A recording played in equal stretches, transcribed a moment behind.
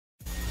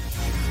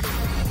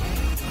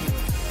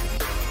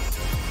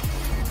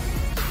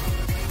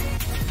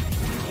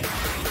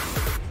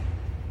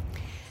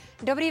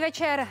Dobrý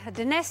večer.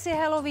 Dnes je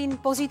Halloween,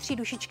 pozítří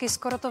dušičky,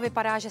 skoro to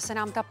vypadá, že se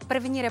nám ta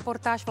první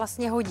reportáž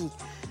vlastně hodí.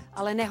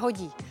 Ale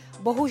nehodí.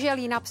 Bohužel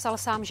ji napsal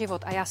sám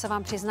život a já se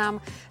vám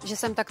přiznám, že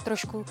jsem tak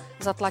trošku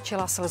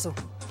zatlačila slzu.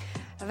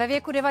 Ve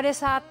věku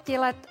 90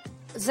 let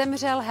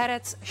zemřel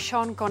herec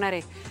Sean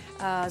Connery.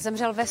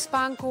 Zemřel ve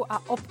spánku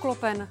a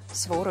obklopen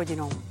svou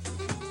rodinou.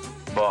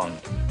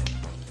 Bond.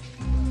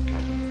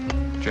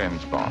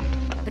 James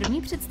Bond.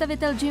 První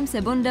představitel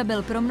Jamese Bonda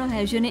byl pro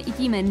mnohé ženy i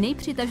tím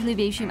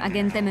nejpřitažlivějším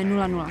agentem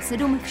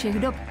 007 všech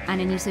dob. A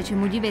není se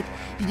čemu divit.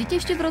 Vždyť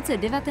ještě v roce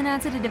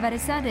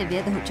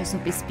 1999 ho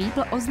časopis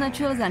People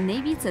označil za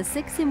nejvíce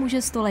sexy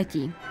muže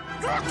století.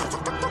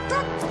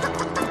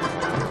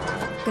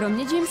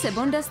 Kromě Jamese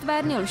Bonda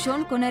stvárnil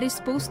Sean Connery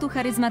spoustu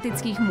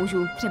charismatických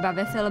mužů, třeba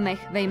ve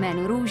filmech Ve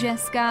jménu růže,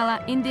 Skála,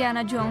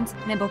 Indiana Jones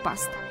nebo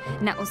Past.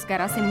 Na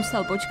Oscara si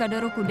musel počkat do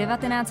roku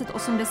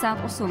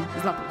 1988.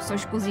 Zlatou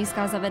sošku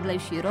získal za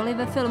vedlejší roli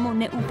ve filmu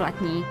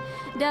Neúplatní.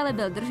 Dále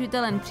byl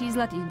držitelem 3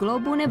 zlatých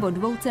glóbů nebo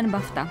 2 cen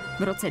BAFTA.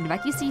 V roce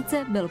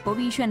 2000 byl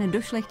povýšen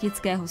do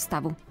šlechtického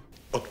stavu.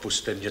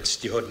 Odpusťte mě,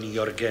 ctihodný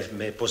Jorge,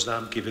 mé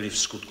poznámky byly v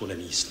skutku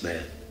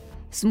nemístné.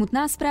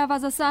 Smutná zpráva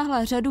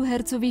zasáhla řadu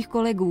hercových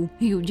kolegů.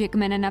 Hugh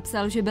Jackman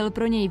napsal, že byl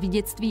pro něj v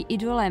dětství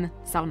idolem.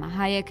 Salma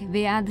Hayek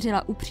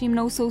vyjádřila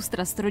upřímnou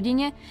soustrast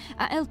rodině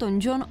a Elton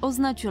John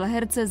označil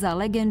herce za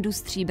legendu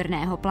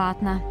stříbrného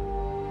plátna.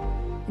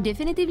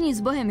 Definitivní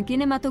sbohem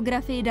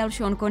kinematografii dal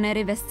Sean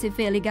Connery ve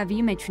sci-fi Liga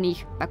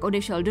výjimečných. Pak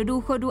odešel do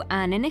důchodu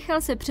a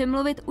nenechal se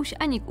přemluvit už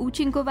ani k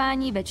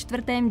účinkování ve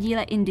 4.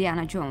 díle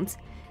Indiana Jones.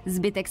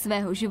 Zbytek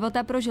svého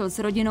života prožil s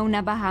rodinou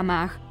na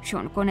Bahamách.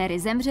 Sean Connery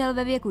zemřel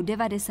ve věku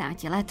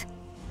 90 let.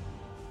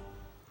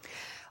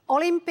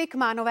 Olympik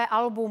má nové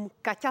album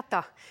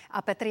Kaťata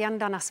a Petr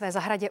Janda na své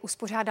zahradě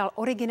uspořádal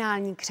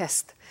originální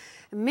křest.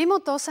 Mimo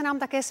to se nám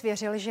také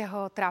svěřil, že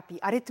ho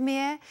trápí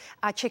arytmie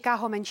a čeká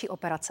ho menší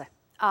operace.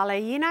 Ale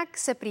jinak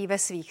se prý ve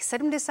svých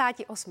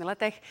 78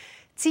 letech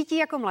cítí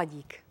jako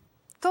mladík.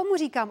 Tomu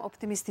říkám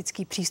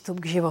optimistický přístup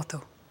k životu.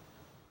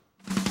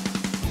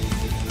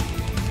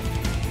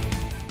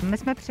 My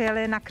jsme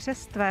přijeli na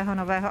křest tvého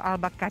nového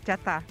alba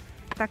Kaťata.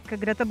 Tak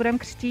kde to budeme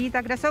křtít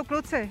a kde jsou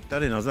kluci?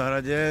 Tady na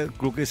zahradě,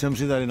 kluky jsem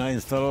si tady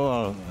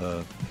nainstaloval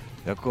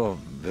jako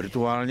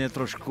virtuálně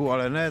trošku,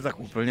 ale ne tak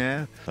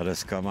úplně. Ta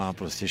deska má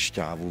prostě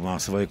šťávu, má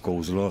svoje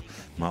kouzlo,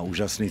 má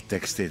úžasný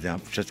texty.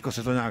 Všechno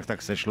se to nějak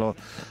tak sešlo.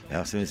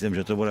 Já si myslím,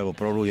 že to bude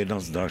opravdu jedna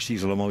z dalších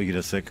zlomových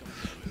desek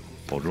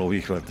po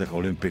dlouhých letech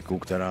olympiku,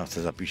 která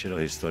se zapíše do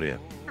historie.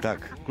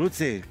 Tak,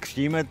 kluci,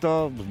 křtíme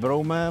to s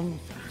broumem,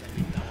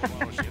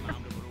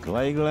 s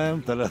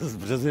lajglem, teda s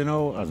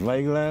březinou a s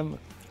lajglem.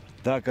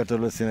 Tak a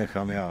tohle si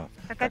nechám já.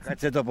 Tak ať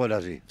se to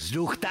podaří.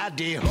 Vzduch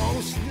tady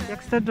host.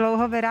 Jak jsi to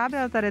dlouho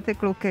vyráběl tady ty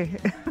kluky?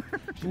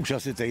 Už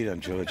asi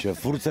týden, člověče.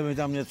 Furt se mi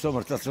tam něco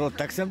mrtacelo,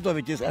 tak jsem to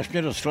vytiskl, až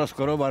mě došla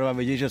skoro barva,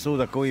 vidíš, že jsou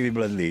takový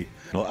vybledlí.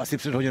 No asi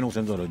před hodinou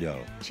jsem to dodělal.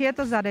 Či je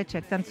to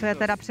zadeček, ten, co je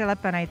teda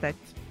přilepený teď?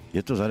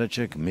 Je to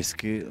zadeček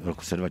misky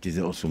roku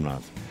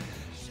 2018.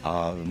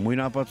 A můj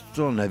nápad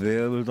to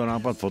nebyl, byl to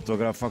nápad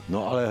fotografa,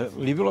 no ale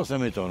líbilo se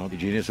mi to, no. Ty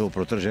džíny jsou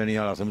protržený,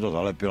 ale já jsem to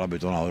zalepil, aby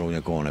to náhodou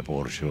někoho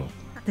nepohoršilo.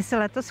 Ty jsi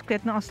letos v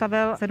květnu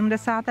oslavil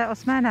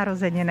 78.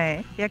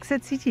 narozeniny. Jak se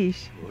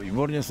cítíš?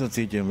 Výborně se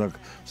cítím, tak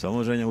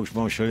samozřejmě už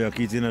mám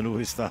všelijaký ty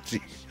neduhy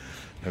stáří.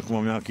 Jak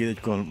mám nějaký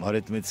teďko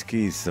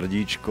arytmický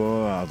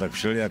srdíčko a tak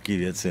všelijaký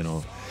věci,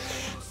 no.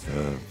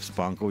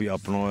 Spánkový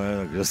apnoe,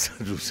 takže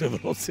se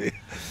v noci.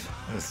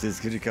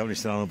 Vždycky říkám, když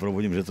se ráno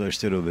probudím, že to je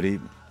ještě dobrý.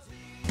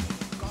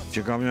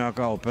 Čekám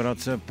nějaká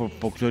operace,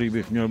 po který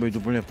bych měl být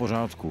úplně v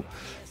pořádku.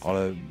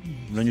 Ale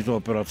není to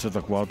operace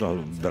taková ta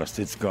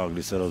drastická,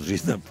 kdy se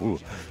rozřízne půl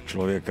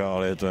člověka,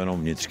 ale je to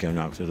jenom vnitřkem,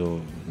 nějak se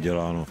to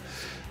dělá, no,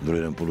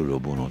 druhý den půl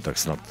dobu, no, tak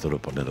snad to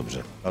dopadne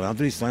dobře. Ale na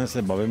druhé straně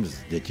se bavím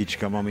s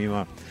dětičkama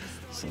mýma,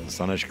 s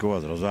Aneškou a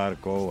s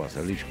Rozárkou a s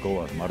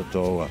Eliškou a s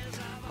Martou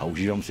a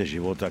užívám se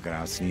života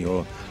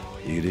krásného,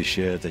 i když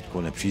je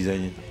teďko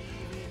nepřízeň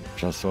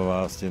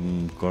časová s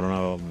tím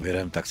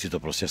koronavirem, tak si to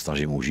prostě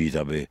snažím užít,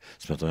 aby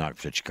jsme to nějak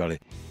přečkali.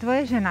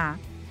 Tvoje žena,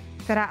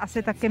 která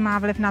asi taky má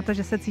vliv na to,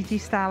 že se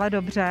cítíš stále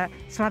dobře,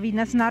 slaví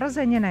dnes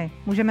narozeniny.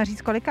 Můžeme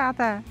říct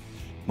kolikáté?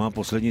 Má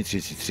poslední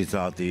 30.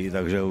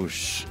 takže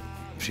už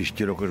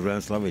příští rok už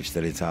budeme slavit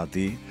 40.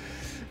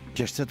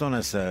 Těžce to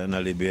nese,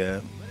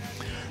 nelibě,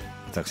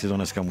 tak si to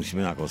dneska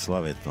musíme nějak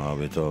oslavit, no,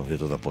 aby je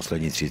to ta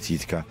poslední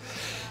 30.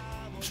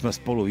 Jsme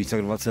spolu více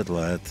jak 20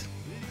 let.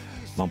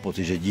 Mám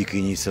pocit, že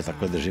díky ní se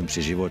takhle držím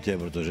při životě,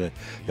 protože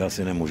já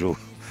si nemůžu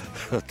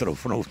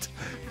troufnout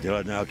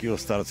dělat nějakýho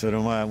starce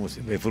doma, já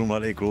musím být furt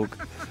mladý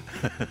kluk.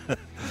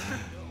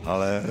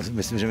 Ale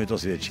myslím, že mi to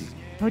svědčí.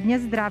 Hodně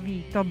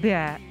zdraví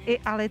tobě i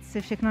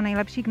Alici, všechno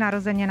nejlepší k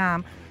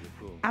narozeninám.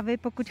 A vy,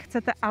 pokud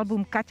chcete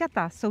album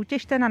Kaťata,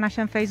 soutěžte na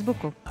našem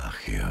Facebooku.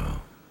 Ach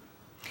jo.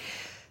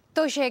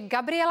 To, že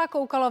Gabriela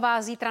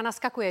Koukalová zítra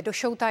naskakuje do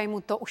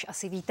Showtimeu, to už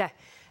asi víte.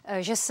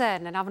 Že se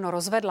nedávno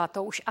rozvedla,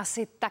 to už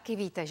asi taky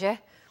víte, že?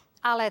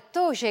 Ale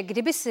to, že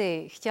kdyby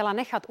si chtěla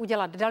nechat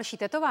udělat další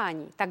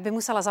tetování, tak by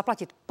musela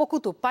zaplatit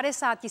pokutu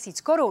 50 000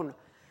 korun,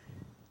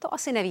 To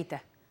asi nevíte.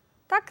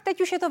 Tak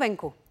teď už je to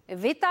venku.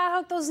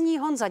 Vytáhl to z ní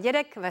Honza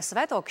Dědek ve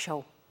své talk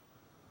show.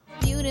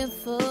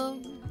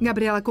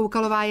 Gabriela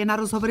Koukalová je na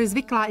rozhovory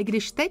zvyklá, i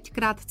když teď,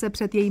 krátce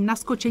před jejím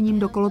naskočením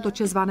do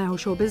kolotoče zvaného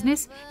show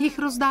business, jich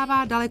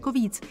rozdává daleko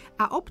víc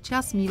a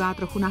občas mívá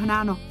trochu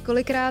nahnáno.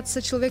 Kolikrát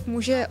se člověk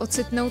může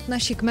ocitnout na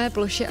šikmé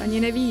ploše, ani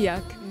neví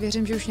jak.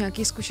 Věřím, že už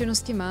nějaké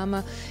zkušenosti mám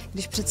a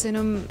když přece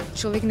jenom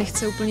člověk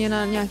nechce úplně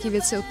na nějaké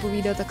věci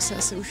odpovídat, tak se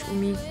asi už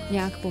umí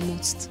nějak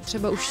pomoct.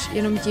 Třeba už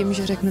jenom tím,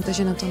 že řeknete,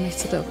 že na to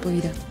nechcete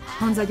odpovídat.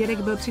 Honza Dědek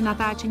byl při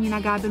natáčení na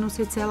Gábinu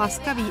sice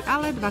laskavý,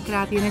 ale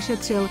dvakrát ji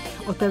nešetřil.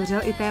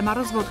 Otevřel i téma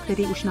rozvod,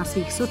 který už na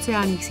svých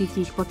sociálních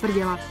sítích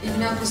potvrdila.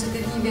 Jediná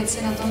pozitivní věc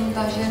je na tom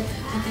ta, že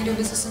na té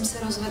době, co jsem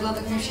se rozvedla,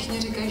 tak mi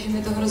všichni říkají, že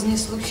mi to hrozně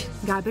sluší.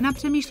 Gábina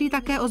přemýšlí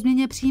také o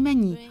změně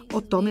příjmení,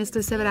 o tom,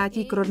 jestli se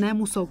vrátí k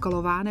rodnému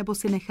Soukalová nebo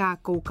si nechá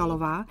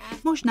Koukalová,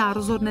 možná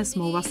rozhodne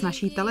smlouva s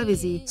naší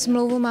televizí.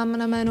 Smlouvu mám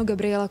na jméno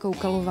Gabriela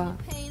Koukalová.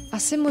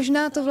 Asi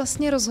možná to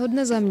vlastně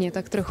rozhodne za mě,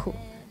 tak trochu.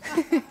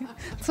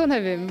 Co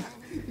nevím.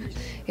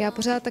 Já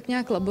pořád tak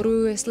nějak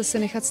laboruju, jestli si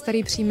nechat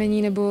starý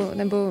příjmení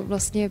nebo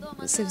vlastně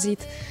si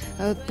vzít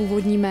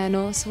původní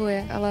jméno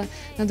svoje, ale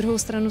na druhou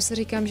stranu si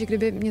říkám, že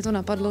kdyby mě to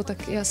napadlo,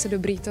 tak je asi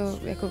dobrý to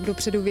jako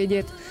dopředu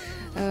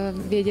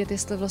vědět,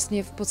 jestli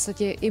vlastně v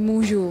podstatě i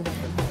můžu.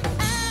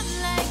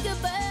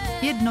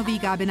 Jedno ví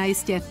Gábina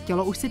jistě,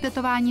 tělo už si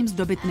tetováním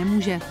zdobit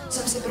nemůže.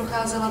 Jsem si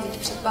procházela teď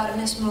před pár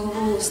dny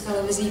smlouvu s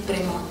televizí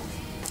Prima,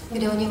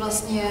 kde oni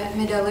vlastně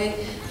mi dali,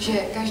 že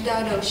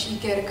každá další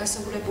kérka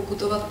se bude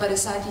pokutovat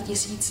 50 000.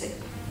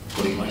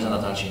 Kolik máš za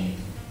natáčení?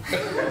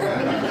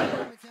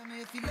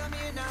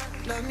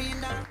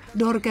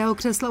 Do horkého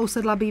křesla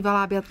usedla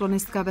bývalá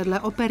biatlonistka vedle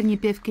operní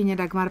pěvkyně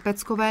Dagmar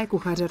Peckové,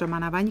 kuchaře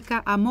Romana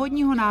Vaňka a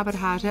módního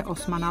návrháře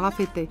Osmana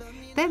Lafity.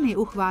 Ten ji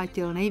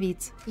uchvátil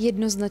nejvíc.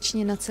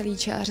 Jednoznačně na celý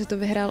čáře to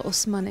vyhrál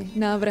Osmany,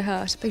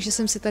 návrhář, takže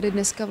jsem si tady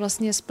dneska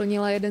vlastně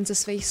splnila jeden ze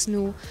svých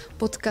snů,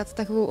 potkat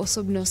takovou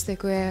osobnost,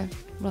 jako je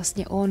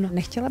vlastně on.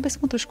 Nechtěla bys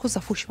mu trošku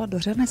zafušovat do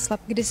řemesla?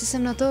 Kdysi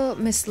jsem na to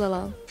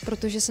myslela,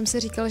 protože jsem si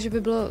říkala,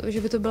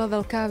 že by to byla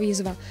velká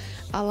výzva,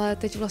 ale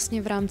teď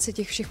vlastně v rámci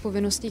těch všech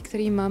povinností,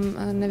 které mám,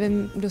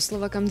 nevím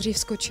doslova kam dřív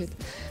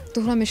skočit.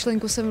 Tuhle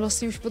myšlenku jsem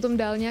vlastně už potom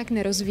dál nějak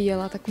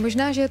nerozvíjela, tak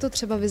možná, že je to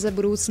třeba vize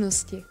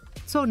budoucnosti.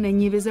 Co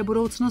není vize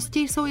budoucnosti,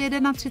 jsou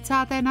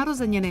 31.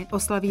 narozeniny.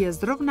 Oslaví je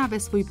zrovna ve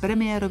svůj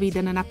premiérový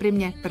den na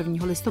Primě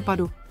 1.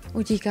 listopadu.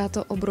 Utíká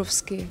to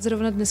obrovsky.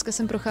 Zrovna dneska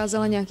jsem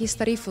procházela nějaký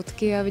staré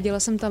fotky a viděla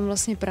jsem tam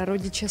vlastně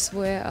prarodiče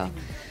svoje a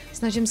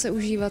snažím se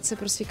užívat se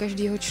prostě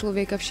každého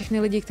člověka, všechny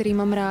lidi, který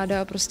mám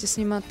ráda a prostě s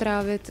nima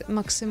trávit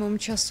maximum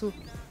času.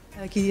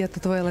 Jaký je to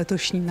tvoje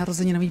letošní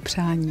narozeninový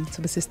přání?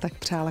 Co by si tak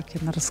přála k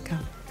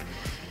jednorožkám?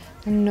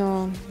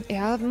 No,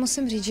 já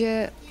musím říct,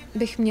 že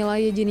bych měla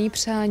jediný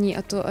přání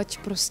a to, ať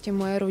prostě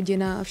moje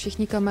rodina a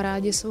všichni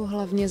kamarádi jsou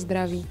hlavně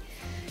zdraví.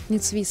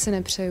 Nic víc si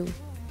nepřeju.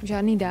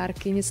 Žádný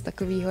dárky, nic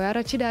takového. Já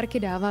radši dárky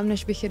dávám,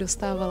 než bych je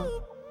dostávala.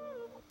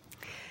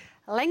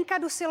 Lenka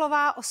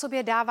Dusilová o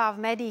sobě dává v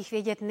médiích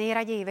vědět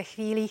nejraději ve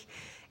chvílích,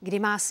 kdy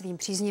má svým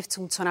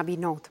příznivcům co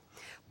nabídnout.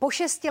 Po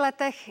 6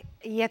 letech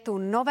je tu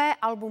nové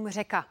album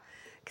Řeka,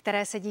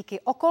 které se díky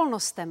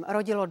okolnostem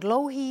rodilo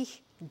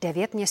dlouhých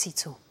 9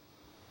 měsíců.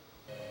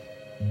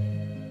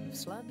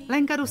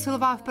 Lenka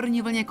Dusilová v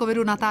první vlně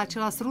covidu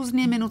natáčela s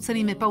různými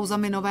nucenými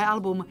pauzami nové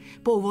album.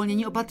 Po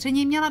uvolnění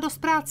opatření měla dost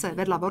práce,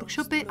 vedla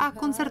workshopy a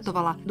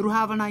koncertovala.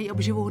 Druhá vlna jí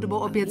obživu hudbou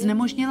opět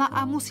znemožnila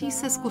a musí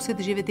se zkusit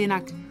živit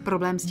jinak.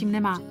 Problém s tím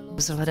nemá.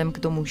 Vzhledem k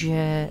tomu,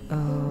 že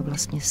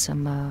vlastně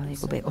jsem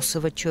jakoby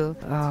OSVČ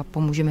a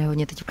pomůže mi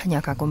hodně teď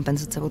nějaká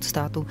kompenzace od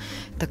státu,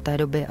 tak té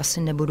době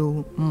asi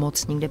nebudu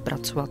moc nikde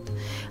pracovat,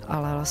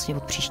 ale vlastně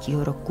od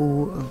příštího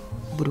roku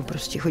budu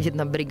prostě chodit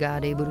na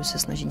brigády, budu se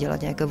snažit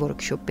dělat nějaké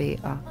workshopy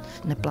a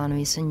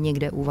neplánuji se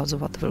někde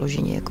uvazovat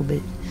vyloženě,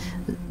 jakoby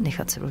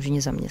nechat se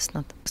vyloženě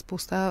zaměstnat.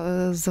 Spousta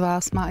z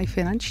vás má i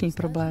finanční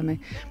problémy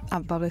a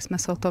bavili jsme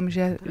se o tom,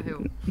 že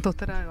to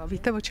teda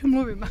víte, o čem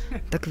mluvím.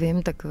 Tak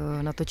vím, tak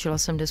natočila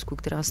jsem desku,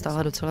 která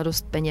stála docela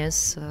dost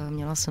peněz.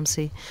 Měla jsem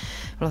si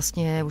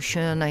vlastně už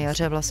na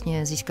jaře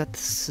vlastně získat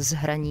z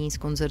hraní, z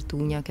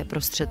koncertů nějaké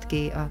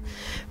prostředky a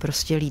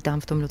prostě lítám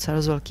v tom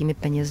docela s velkými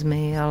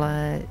penězmi,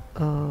 ale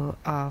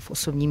a v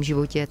osobním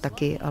životě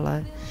taky,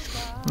 ale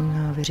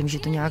věřím, že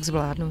to nějak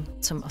zvládnu.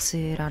 Jsem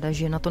asi ráda,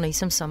 že na to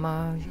nejsem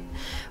sama,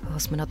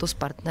 jsme na to s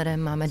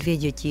partnerem, máme 2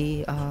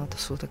 děti a to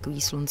jsou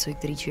takový slunce,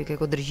 který člověk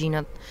jako drží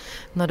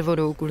nad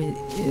vodou,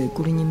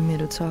 kvůli nim je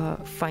docela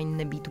fajn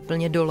nebýt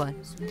úplně dole.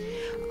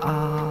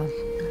 A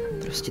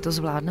prostě to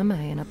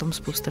zvládneme, je na tom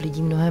spousta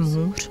lidí mnohem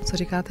hůř. Co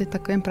říkáte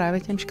takovým právě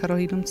těm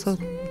škarohlídům, co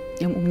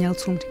těm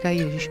umělcům říkají,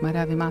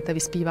 ježišmarja, vy máte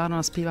vyspíváno,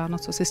 naspíváno,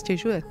 co si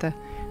stěžujete?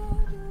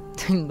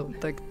 No,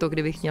 tak to,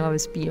 kdybych měla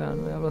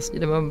vyspíváno, já vlastně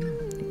nemám,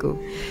 jako,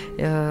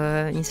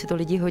 oni si to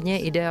lidi hodně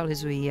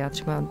idealizují, já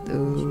třeba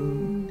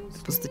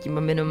v podstatě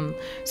mám jenom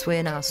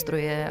svoje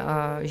nástroje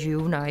a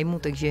žiju v nájmu,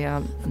 takže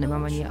já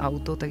nemám ani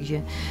auto,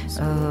 takže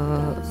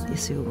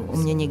jestli o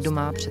mě někdo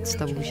má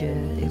představu,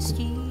 že jako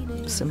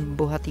jsem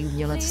bohatý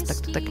umělec,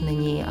 tak to tak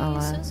není,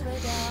 ale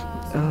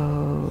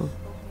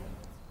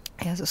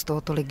já z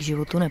toho tolik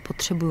životu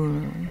nepotřebuju.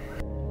 No.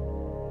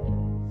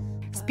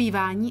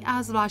 Zpívání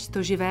a zvlášť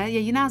to živé je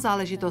jiná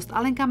záležitost.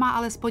 Alenka má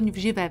alespoň v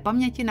živé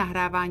paměti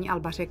nahrávání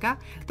Alba Řeka,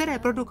 které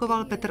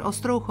produkoval Petr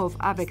Ostrouchov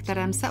a ve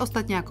kterém se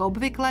ostatně jako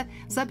obvykle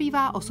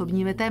zabývá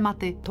osobními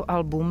tématy. To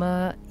album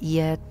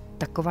je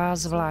taková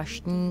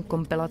zvláštní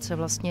kompilace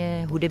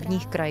vlastně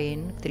hudebních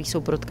krajin, které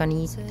jsou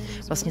protkaný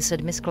vlastně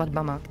 7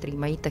 skladbama, které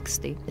mají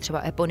texty.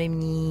 Třeba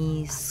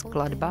eponymní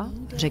skladba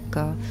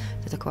Řeka,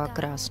 to je taková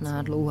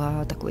krásná,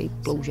 dlouhá, takový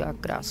ploužák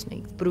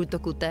krásný. V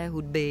průtoku té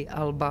hudby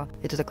Alba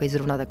je to takový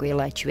zrovna takový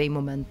léčivý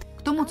moment.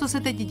 K tomu, co se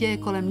teď děje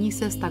kolem ní,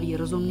 se staví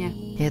rozumně.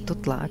 Je to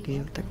tlak,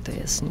 že? Tak to je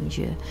jasný,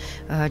 že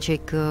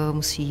člověk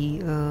musí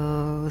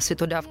si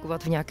to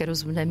dávkovat v nějaké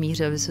rozumné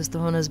míře, aby se z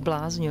toho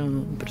nezbláznil.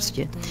 No,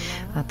 prostě.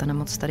 A ta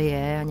nemoc tady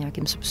je a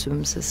nějakým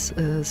způsobem se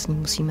s ní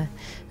musíme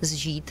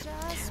zžít.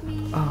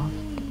 A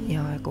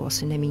já jako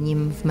asi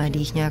nemíním v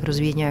médiích nějak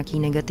rozvíjet nějaký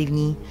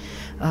negativní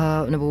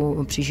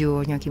nebo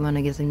přiživovat nějakýma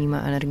negativníma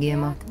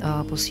energiema.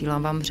 A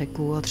posílám vám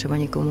Řeku a třeba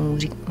někomu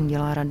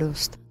udělá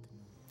radost.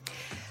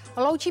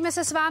 Loučíme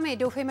se s vámi,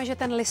 doufejme, že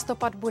ten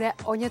listopad bude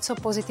o něco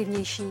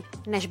pozitivnější,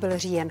 než byl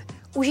říjen.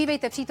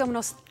 Užívejte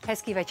přítomnost,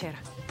 hezký večer.